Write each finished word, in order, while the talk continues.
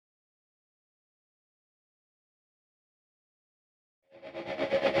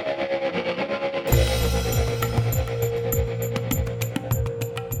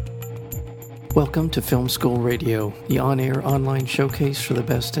Welcome to Film School Radio, the on-air online showcase for the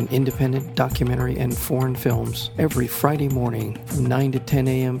best in independent documentary and foreign films, every Friday morning from 9 to 10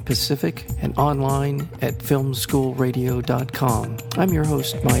 a.m. Pacific and online at filmschoolradio.com. I'm your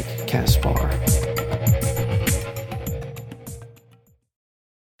host, Mike Kaspar.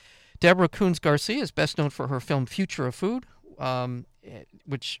 Deborah Coons-Garcia is best known for her film Future of Food,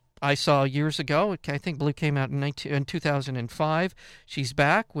 which I saw years ago. I believe came out in 2005. She's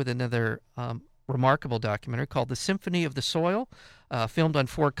back with another remarkable documentary called The Symphony of the Soil, filmed on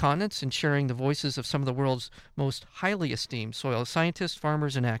 4 continents and sharing the voices of some of the world's most highly esteemed soil scientists,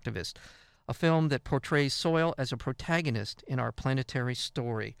 farmers, and activists. A film that portrays soil as a protagonist in our planetary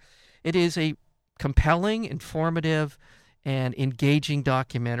story. It is a compelling, informative, and engaging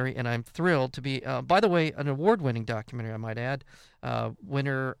documentary, and I'm thrilled to be, by the way, an award-winning documentary, I might add,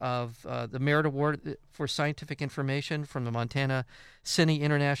 winner of the Merit Award for Scientific Information from the Montana Cine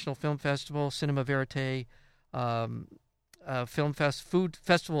International Film Festival, Cinema Verite Film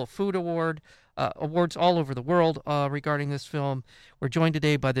Festival Food Award, awards all over the world regarding this film. We're joined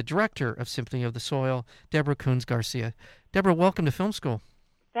today by the director of Symphony of the Soil, Deborah Coons-Garcia. Deborah, welcome to Film School.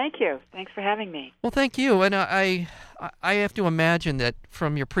 Thank you. Thanks for having me. Well, thank you. And I have to imagine that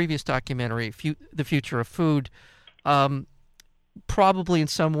from your previous documentary, The Future of Food, probably in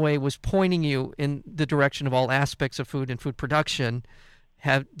some way was pointing you in the direction of all aspects of food and food production.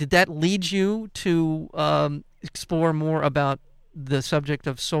 Did that lead you to explore more about the subject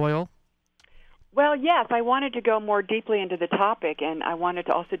of soil? Well, yes. I wanted to go more deeply into the topic, and I wanted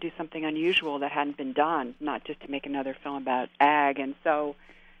to also do something unusual that hadn't been done, not just to make another film about ag. And so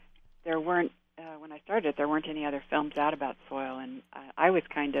there weren't, when I started, there weren't any other films out about soil, and I was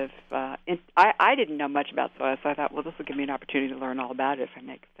kind of, I didn't know much about soil, so I thought, well, this will give me an opportunity to learn all about it if I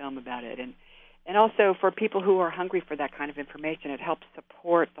make a film about it. And also for people who are hungry for that kind of information, it helps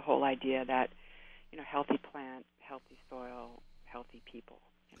support the whole idea that, healthy plant, healthy soil, healthy people,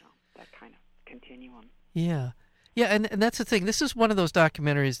 that kind of continuum. Yeah. Yeah, and that's the thing. This is one of those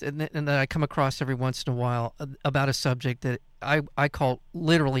documentaries and that I come across every once in a while about a subject that I call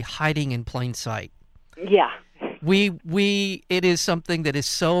literally hiding in plain sight. Yeah. It is something that is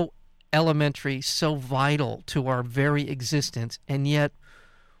so elementary, so vital to our very existence, and yet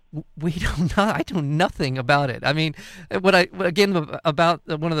I know nothing about it. I mean, about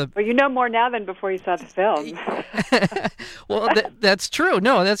one of the... Well, you know more now than before you saw the film. Well, that's true.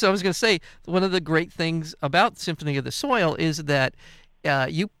 No, that's what I was going to say. One of the great things about Symphony of the Soil is that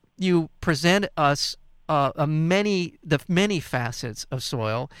you present us the many facets of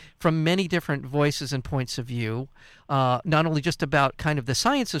soil from many different voices and points of view, not only just about kind of the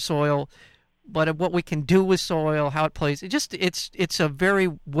science of soil, but of what we can do with soil, how it plays. It's a very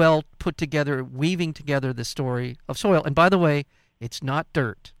well put together, weaving together the story of soil. And by the way, it's not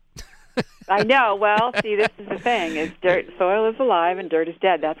dirt. I know. Well, see, this is the thing: is dirt. Soil is alive and dirt is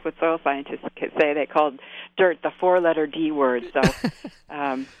dead. That's what soil scientists say. They call dirt the 4-letter D word. So,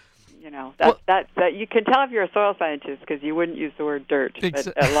 that you can tell if you're a soil scientist because you wouldn't use the word dirt, but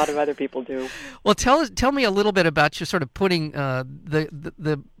a lot of other people do. Well, tell me a little bit about you sort of putting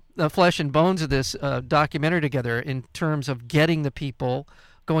the flesh and bones of this documentary together in terms of getting the people,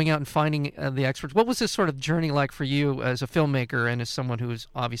 going out and finding the experts. What was this sort of journey like for you as a filmmaker and as someone who is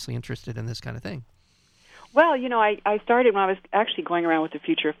obviously interested in this kind of thing? Well, I started when I was actually going around with The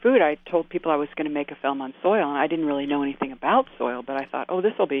Future of Food. I told people I was going to make a film on soil, and I didn't really know anything about soil, but I thought,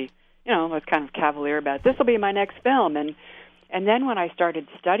 this will be, I was kind of cavalier about it. This will be my next film. And then when I started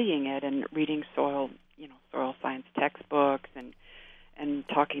studying it and reading soil science textbooks and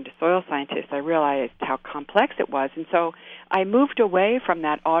talking to soil scientists, I realized how complex it was. And so I moved away from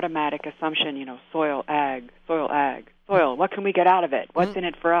that automatic assumption, soil, ag, soil, what can we get out of it? What's in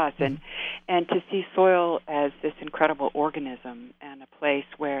it for us? And to see soil as this incredible organism and a place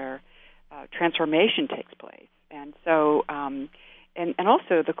where transformation takes place. And so, and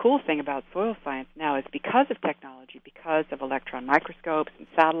also the cool thing about soil science now is because of technology, because of electron microscopes and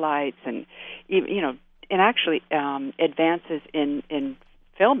satellites and, and actually advances in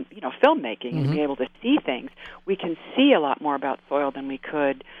film, filmmaking and being able to see things, we can see a lot more about soil than we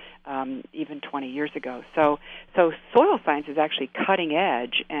could even 20 years ago. So soil science is actually cutting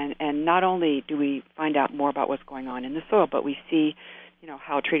edge, and not only do we find out more about what's going on in the soil, but we see,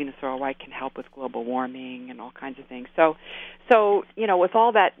 how treating the soil right can help with global warming and all kinds of things. So with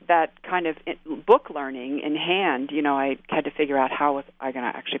all that kind of book learning in hand, I had to figure out how was I going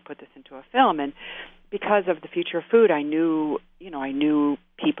to actually put this into a film. And because of The Future of Food, I knew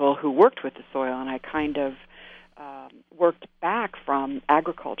people who worked with the soil, and I kind of worked back from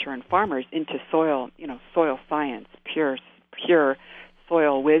agriculture and farmers into soil science, pure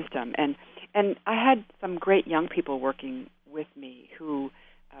soil wisdom. And And I had some great young people working with me who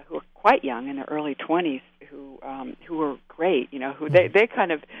were quite young, in their early 20s, who were great. Who they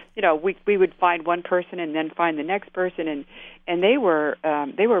kind of, we would find one person and then find the next person, and they were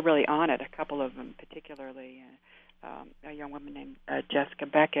really on it. A couple of them, particularly a young woman named Jessica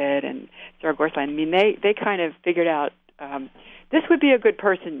Beckett and Sarah Gorsline. I mean, they kind of figured out this would be a good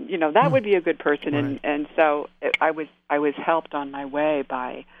person. That would be a good person, Right. and so I was helped on my way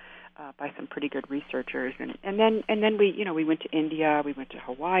by some pretty good researchers, and then we went to India, we went to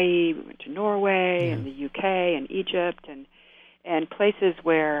Hawaii, we went to Norway, and the UK, and Egypt, and places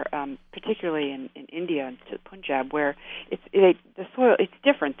where, particularly in India and to Punjab, where the soil, it's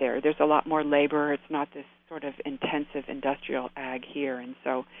different there. There's a lot more labor. It's not this sort of intensive industrial ag here, and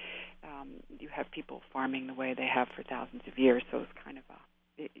so you have people farming the way they have for thousands of years. So it's kind of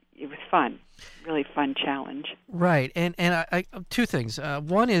it was fun, really fun challenge. Right, and I two things.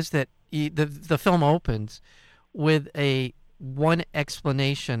 One is that the film opens with one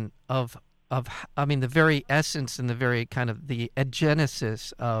explanation of the very essence and the very kind of the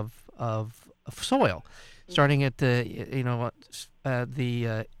genesis of soil, starting at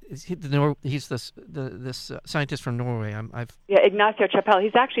he's this scientist from Norway. Ignacio Chappelle.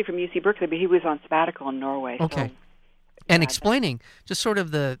 He's actually from UC Berkeley, but he was on sabbatical in Norway. Okay. So. And explaining just sort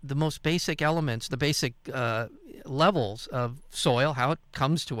of the most basic elements, the basic levels of soil, how it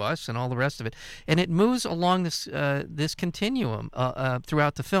comes to us, and all the rest of it, and it moves along this continuum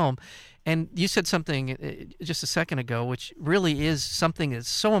throughout the film. And you said something just a second ago, which really is something that's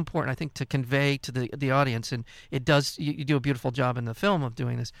so important, I think, to convey to the audience, and it does. You do a beautiful job in the film of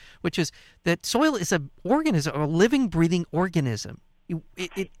doing this, which is that soil is an organism, a living, breathing organism,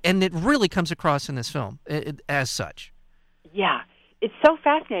 and it really comes across in this film as such. Yeah, it's so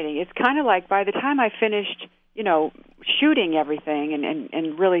fascinating. It's kind of like by the time I finished, shooting everything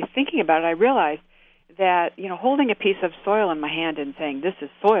and really thinking about it, I realized that, holding a piece of soil in my hand and saying, this is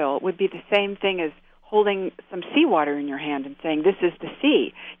soil, would be the same thing as holding some seawater in your hand and saying, this is the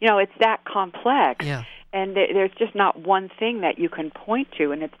sea. It's that complex. Yeah. And there's just not one thing that you can point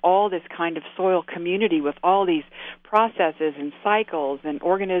to, and it's all this kind of soil community with all these processes and cycles and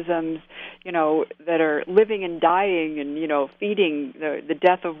organisms, that are living and dying and, feeding. The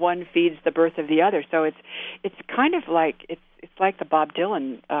death of one feeds the birth of the other. So it's kind of like it's like the Bob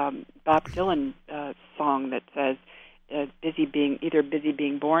Dylan song that says, busy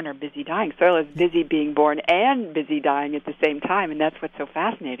being born or busy dying. Soil is busy being born and busy dying at the same time, and that's what's so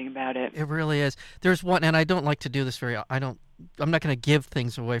fascinating about it. It really is. There's one, and I don't like to do this I'm not going to give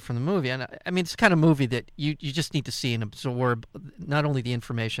things away from the movie. And I mean, it's the kind of movie that you just need to see and absorb not only the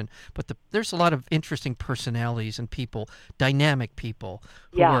information, but there's a lot of interesting personalities and people, dynamic people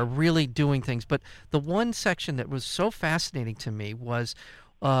who are really doing things. But the one section that was so fascinating to me was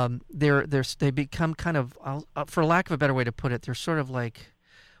they become kind of, for lack of a better way to put it, they're sort of like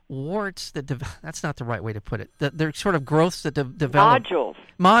warts that that's not the right way to put it. They're sort of growths that develop. Nodules.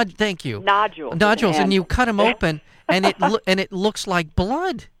 Thank you. Nodules, and you cut them open, and it looks like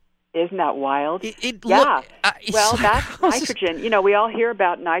blood. Isn't that wild? Well, that's nitrogen. We all hear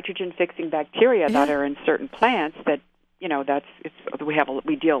about nitrogen-fixing bacteria that are in certain plants.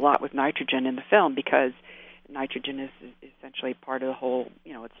 We deal a lot with nitrogen in the film because nitrogen is essentially part of the whole,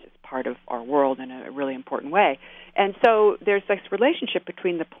 it's just part of our world in a really important way. And so there's this relationship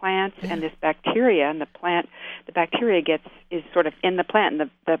between the plants and this bacteria, and the bacteria is sort of in the plant,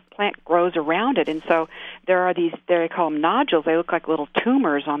 and the plant grows around it. And so there are these, they call them nodules. They look like little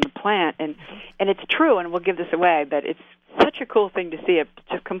tumors on the plant. And it's true, and we'll give this away, but it's such a cool thing to see. It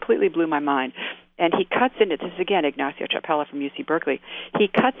just completely blew my mind. And he cuts into this, again, Ignacio Chappella from UC Berkeley. He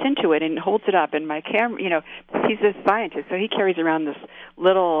cuts into it and holds it up. And my camera, he's a scientist, so he carries around this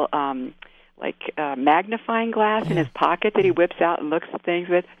little, magnifying glass in his pocket that he whips out and looks at things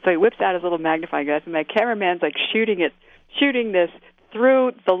with. So he whips out his little magnifying glass, and my cameraman's shooting this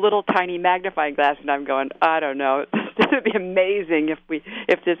through the little tiny magnifying glass, and I'm going, I don't know, this would be amazing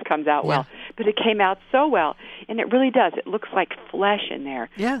if this comes out well. But it came out so well, and it really does. It looks like flesh in there.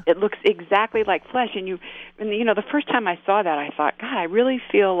 Yeah. It looks exactly like flesh, and the first time I saw that, I thought, God, I really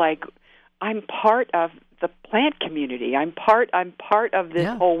feel like I'm part of the plant community. I'm part of this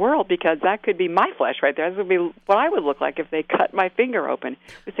whole world, because that could be my flesh right there. This would be what I would look like if they cut my finger open.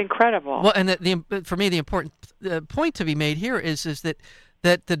 It's incredible. Well, and for me, the important point to be made here is that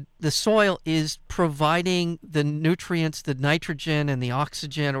the soil is providing the nutrients, the nitrogen and the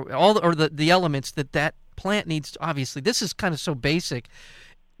oxygen, or the elements that plant needs. Obviously, this is kind of so basic,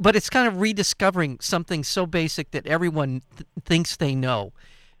 but it's kind of rediscovering something so basic that everyone thinks they know,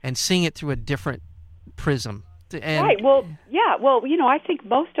 and seeing it through a different prism. And right. Well, yeah. Well, I think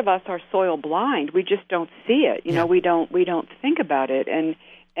most of us are soil blind. We just don't see it. We don't think about it, and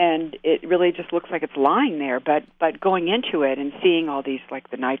it really just looks like it's lying there. But going into it and seeing all these, like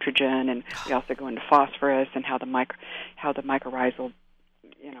the nitrogen, and we also go into phosphorus and how the mycorrhizal,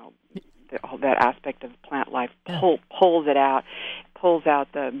 all that aspect of plant life pulls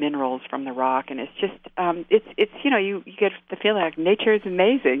out the minerals from the rock, and it's just it's you get the feeling like nature is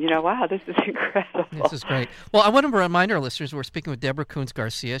amazing. Wow, this is incredible. This is great. Well, I want to remind our listeners we're speaking with Deborah Coons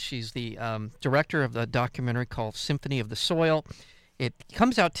Garcia. She's the director of the documentary called Symphony of the Soil. It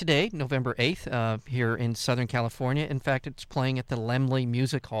comes out today, November 8th, here in Southern California. In fact, it's playing at the Laemmle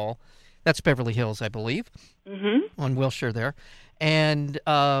Music Hall. That's Beverly Hills, I believe, on Wilshire there. And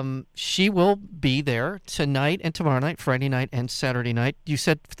she will be there tonight and tomorrow night, Friday night and Saturday night. You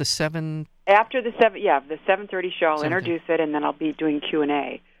said the 7... After the 7:30 show, I'll introduce it, and then I'll be doing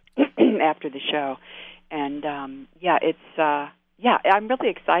Q&A after the show. And, I'm really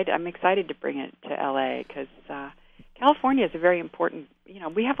excited. I'm excited to bring it to L.A. because California is a very important...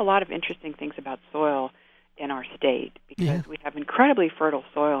 we have a lot of interesting things about soil in our state because we have incredibly fertile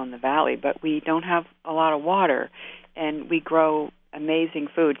soil in the valley, but we don't have a lot of water, and we grow amazing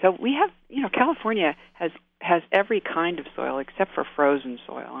food. So we have, California has every kind of soil except for frozen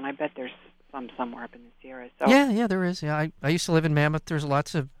soil, and I bet there's some somewhere up in the Sierra. So yeah, there is. Yeah, I used to live in Mammoth. There's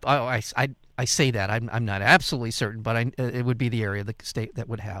lots of. I say that I'm not absolutely certain, but it would be the area of the state that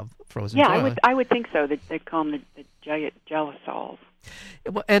would have frozen soil. Yeah, I would think so. They call them the gelsols.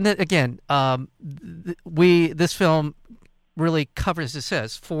 And then, again, this film really covers, as it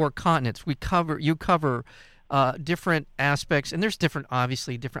says, 4 continents. You cover different aspects, and there's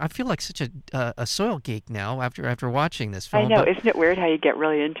obviously different. I feel like such a soil geek now after watching this film. I know, isn't it weird how you get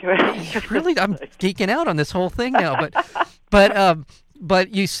really into it? Really, I'm geeking out on this whole thing now,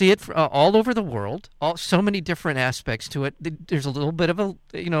 but you see it all over the world. So many different aspects to it. There's a little bit of a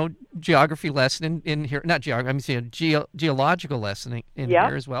geography lesson in here. Not geography. I'm saying geological lesson in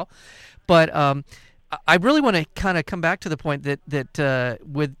here as well. But I really want to kind of come back to the point that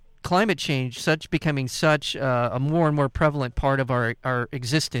with climate change becoming such a more and more prevalent part of our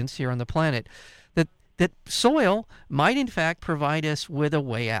existence here on the planet, that soil might in fact provide us with a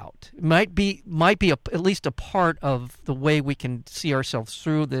way out. It might be at least a part of the way we can see ourselves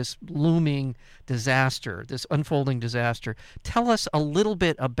through this looming disaster, this unfolding disaster. Tell us a little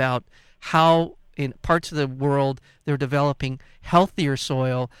bit about how in parts of the world they're developing healthier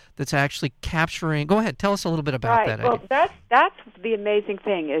soil that's actually capturing. Go ahead, tell us a little bit about that. Well, that's the amazing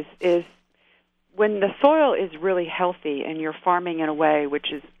thing is when the soil is really healthy and you're farming in a way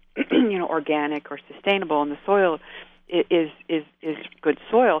which is organic or sustainable, and the soil is good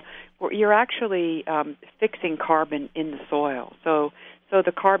soil, you're actually fixing carbon in the soil. So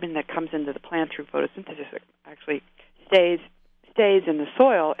the carbon that comes into the plant through photosynthesis actually stays in the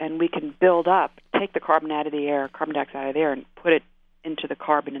soil, and we can take the carbon dioxide out of the air, and put it into the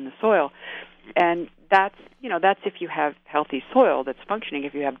carbon in the soil. And that's if you have healthy soil that's functioning.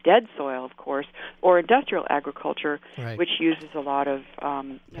 If you have dead soil, of course, or industrial agriculture, which uses a lot of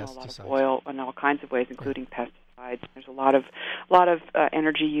oil in all kinds of ways, including pesticides. There's a lot of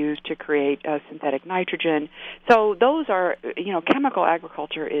energy used to create synthetic nitrogen. So those are chemical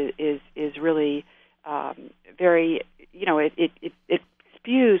agriculture is really very it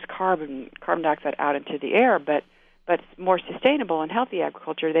spews carbon dioxide out into the air, but more sustainable and healthy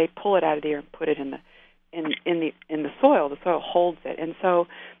agriculture, they pull it out of the air and put it in the soil. The soil holds it, and so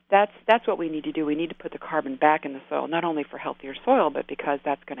that's what we need to do. We need to put the carbon back in the soil, not only for healthier soil, but because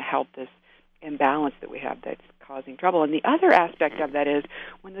that's going to help this imbalance that we have that's causing trouble. And the other aspect of that is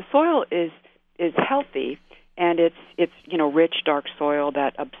when the soil is healthy and it's rich, dark soil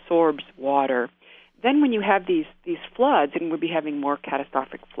that absorbs water. Then when you have these floods, and we'll be having more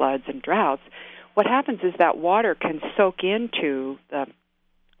catastrophic floods and droughts, what happens is that water can soak into the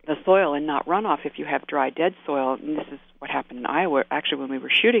soil and not run off if you have dry, dead soil. And this is what happened in Iowa. Actually, when we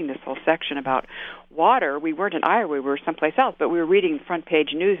were shooting this whole section about water, we weren't in Iowa, we were someplace else, but we were reading front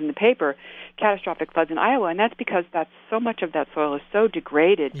page news in the paper, catastrophic floods in Iowa, and that's because so much of that soil is so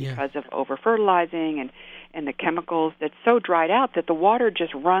degraded because of over-fertilizing and the chemicals that's so dried out that the water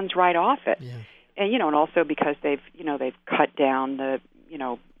just runs right off it. Yeah. And, and also because they've cut down the,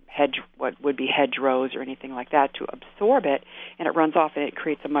 what would be hedgerows or anything like that to absorb it, and it runs off, and it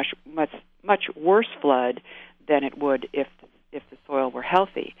creates a much worse flood than it would if the soil were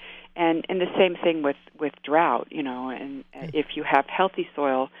healthy. And the same thing with drought, and if you have healthy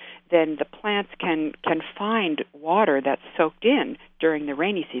soil, then the plants can find water that's soaked in during the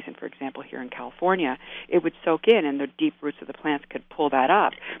rainy season. For example, here in California, it would soak in, and the deep roots of the plants could pull that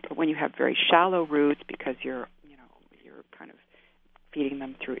up. But when you have very shallow roots, because you're feeding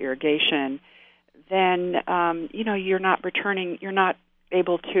them through irrigation, then you're not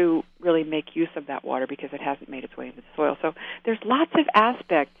able to really make use of that water because it hasn't made its way into the soil. So there's lots of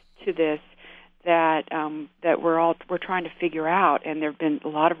aspects to this that we're trying to figure out, and there have been a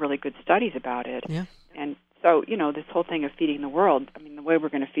lot of really good studies about it. Yeah. And so, this whole thing of feeding the world, I mean, the way we're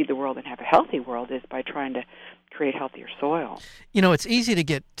going to feed the world and have a healthy world is by trying to create healthier soil. It's easy to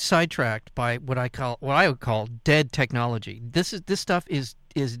get sidetracked by what I would call dead technology. This stuff is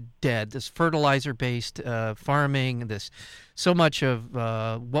dead. This fertilizer-based farming, so much of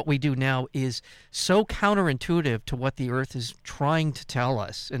what we do now is so counterintuitive to what the earth is trying to tell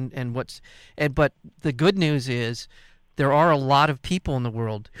us. But the good news is there are a lot of people in the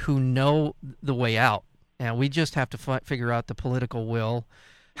world who know the way out. And we just have to figure out the political will,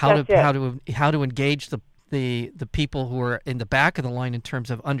 how to engage the people who are in the back of the line in terms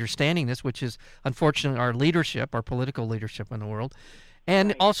of understanding this, which is unfortunately our leadership, our political leadership in the world,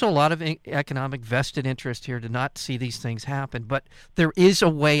 and also a lot of economic vested interest here to not see these things happen. But there is a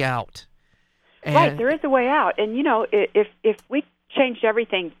way out. Right, there is a way out, and if we changed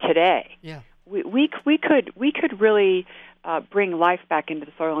everything today, we could really bring life back into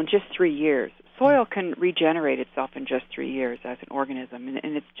the soil in just 3 years. Soil can regenerate itself in just 3 years as an organism,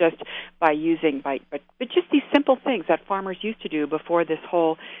 and it's just by but just these simple things that farmers used to do before this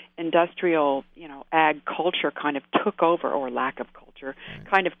whole industrial, ag culture kind of took over, or lack of culture,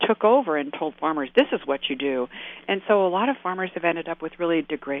 kind of took over and told farmers, this is what you do. And so a lot of farmers have ended up with really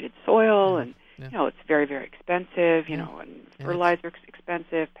degraded soil, and it's very, very expensive, and fertilizer is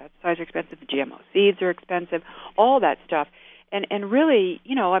expensive, pesticides are expensive, GMO seeds are expensive, all that stuff. And really,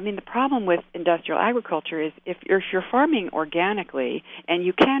 the problem with industrial agriculture is if you're farming organically, and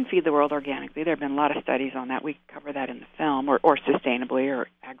you can feed the world organically, there have been a lot of studies on that. We cover that in the film, or sustainably, or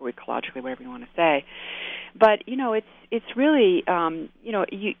agroecologically, whatever you want to say. But, it's really,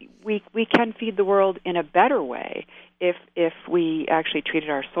 we can feed the world in a better way if we actually treated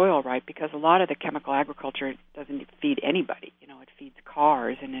our soil right, because a lot of the chemical agriculture doesn't feed anybody. It feeds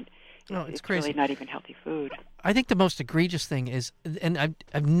cars, and it's crazy. Really not even healthy food. I think the most egregious thing is, and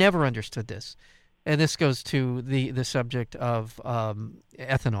I've never understood this, and this goes to the subject of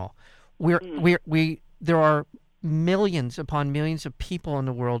ethanol. There are millions upon millions of people in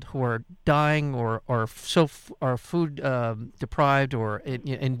the world who are dying or are food deprived, or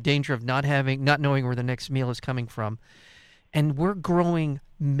in danger of not knowing where the next meal is coming from, and we're growing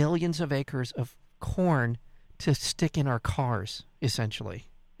millions of acres of corn to stick in our cars, essentially.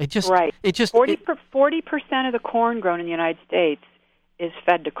 It just 40% of the corn grown in the United States is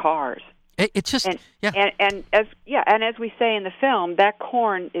fed to cars. And as we say in the film, that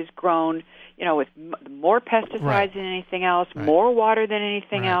corn is grown, with more pesticides than anything else, more water than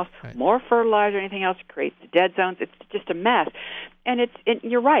anything else, more fertilizer than anything else. It creates dead zones. It's just a mess. And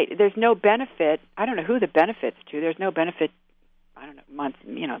you're right. There's no benefit. I don't know who the benefit's to. There's no benefit. I don't know.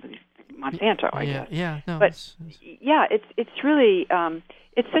 Monsanto, I guess. Yeah. No, but it's really.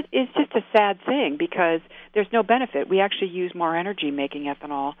 It's just a sad thing because there's no benefit. We actually use more energy making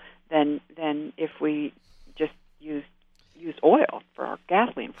ethanol than if we just use oil for our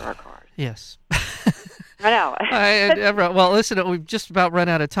gasoline for our cars. Yes. I know. Well, listen, we've just about run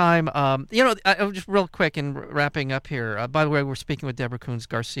out of time. Just real quick in wrapping up here. By the way, we're speaking with Deborah Coons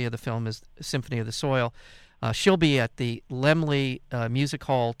Garcia. The film is Symphony of the Soil. She'll be at the Laemmle Music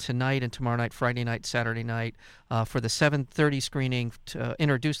Hall tonight and tomorrow night, Friday night, Saturday night, for the 7:30 screening to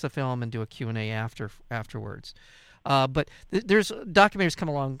introduce the film and do a Q&A afterwards. But there's documentaries come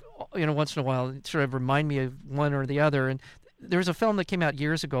along, once in a while, that sort of remind me of one or the other. And there's a film that came out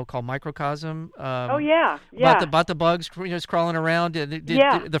years ago called Microcosm. About the bugs just crawling around.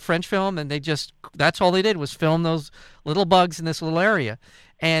 The French film, and that's all they did was film those little bugs in this little area.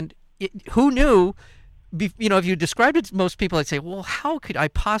 And who knew? If you described it to most people, I'd say, well, how could I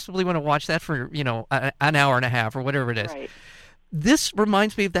possibly want to watch that for, an hour and a half or whatever it is? Right. This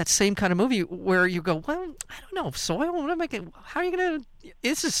reminds me of that same kind of movie where you go, well, I don't know, soil, how are you going to,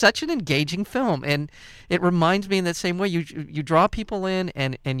 this is such an engaging film. And it reminds me in that same way, you draw people in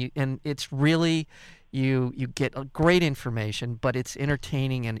and it's really, you get great information, but it's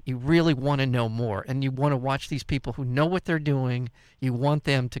entertaining and you really want to know more. And you want to watch these people who know what they're doing. You want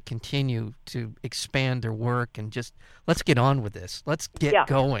them to continue to expand their work and just, let's get on with this. Let's get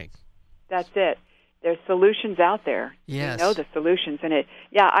going. That's it. There's solutions out there. Yes. We know the solutions. And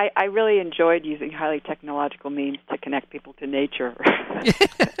I really enjoyed using highly technological means to connect people to nature.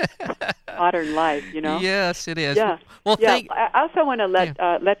 Modern life, Yes, it is. Yeah. Well, I also want to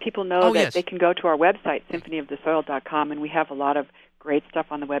let people know that they can go to our website, symphonyofthesoil.com, and we have a lot of great stuff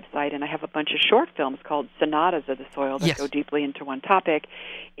on the website, and I have a bunch of short films called Sonatas of the Soil that go deeply into one topic.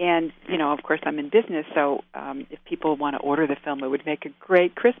 And, of course, I'm in business, so if people want to order the film, it would make a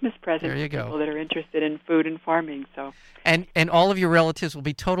great Christmas present for people that are interested in food and farming. So, and all of your relatives will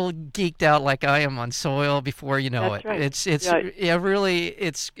be totally geeked out like I am on soil before you know That's it. Right.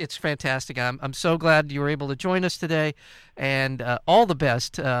 It's fantastic. I'm so glad you were able to join us today, and all the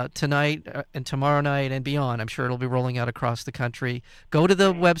best tonight and tomorrow night and beyond. I'm sure it'll be rolling out across the country. Go to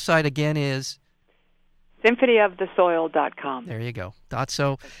the website again is symphonyofthesoil.com. There you go.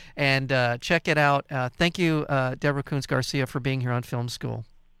 .so, and check it out. Thank you, Deborah Coons Garcia, for being here on Film School.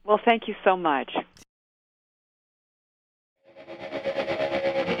 Well, thank you so much.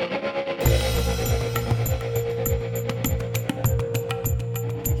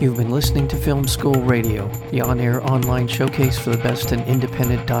 You've been listening to Film School Radio, the on-air online showcase for the best in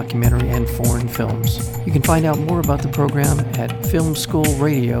independent documentary and foreign films. You can find out more about the program at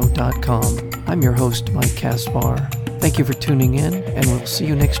filmschoolradio.com. I'm your host, Mike Kaspar. Thank you for tuning in, and we'll see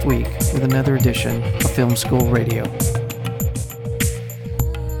you next week with another edition of Film School Radio.